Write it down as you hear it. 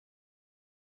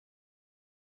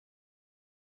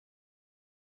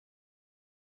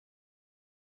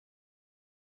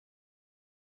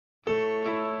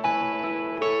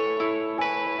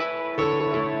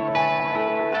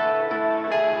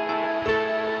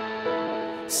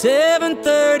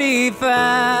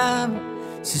7:35.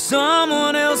 See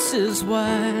someone else's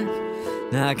wife.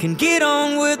 Now I can get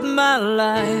on with my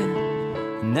life,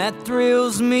 and that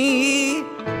thrills me.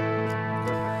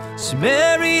 She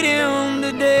married him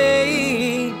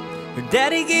today. Her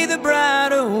daddy gave the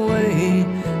bride away.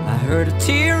 I heard a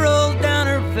tear roll down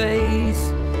her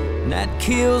face, and that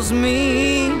kills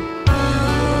me.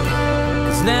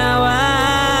 'Cause now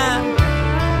I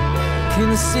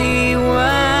can see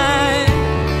why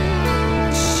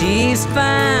she's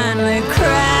finally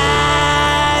crying.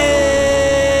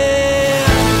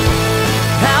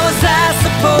 How was I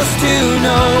supposed to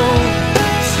know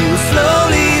she was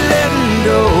slowly letting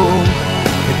go?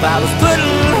 If I was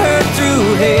putting her through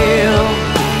hell,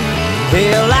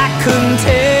 hell I couldn't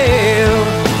tell.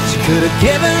 She could have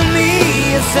given me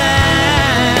a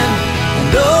sign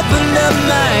and opened up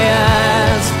my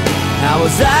eyes. How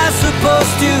was I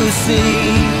supposed to see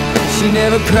she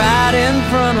never cried in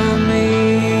front of me?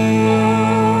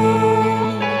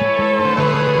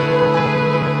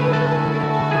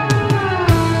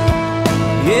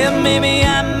 Yeah, maybe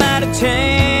I might have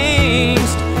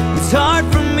changed. It's hard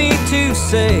for me to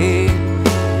say,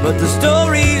 but the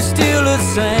story's still the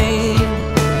same.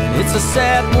 It's a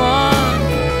sad one,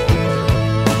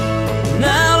 and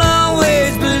I'll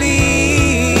always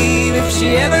believe if she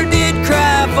ever did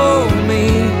cry for me,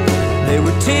 they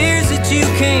were tears that you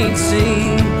can't see.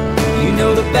 You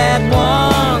know, the bad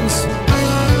ones.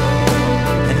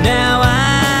 And now I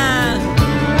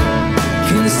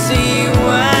can see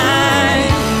why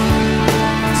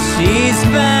she's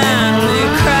finally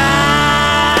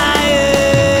crying.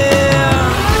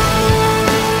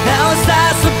 How was I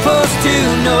supposed to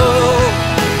know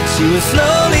she was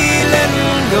slowly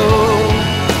letting go?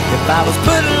 If I was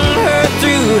putting her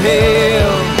through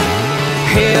hell,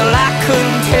 hell I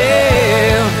couldn't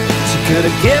tell. She could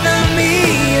have given me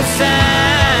a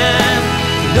sign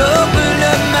and opened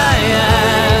up my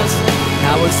eyes.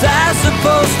 How was I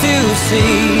supposed to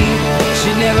see she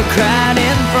never cried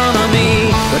in front of me?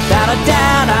 Without a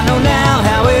doubt, I know now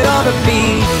how it ought to be.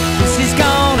 She's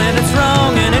gone and it's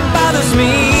wrong and it bothers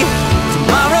me.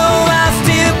 Tomorrow I'll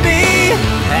still be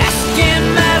asking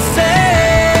myself,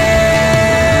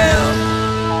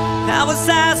 how was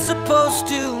I supposed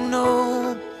to know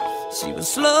she was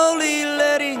slowly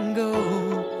letting go?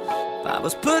 If I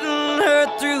was putting her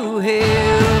through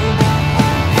hell,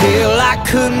 hell I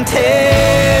couldn't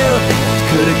tell.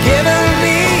 Could have given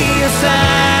me a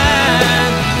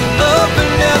sign,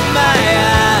 opened up my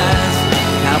eyes.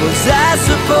 How was I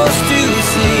supposed to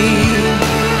see?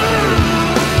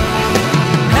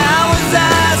 How was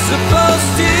I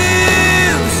supposed to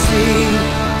see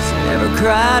she never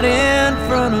cried in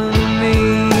front of me?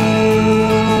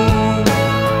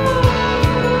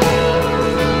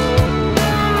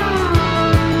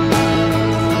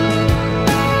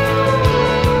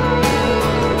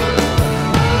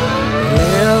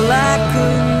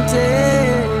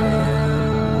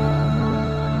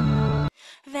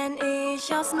 Wenn ich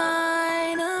aus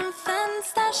meinem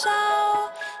Fenster schau,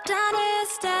 dann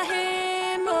ist der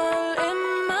Himmel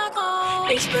immer grau.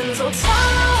 Ich bin so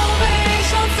traurig.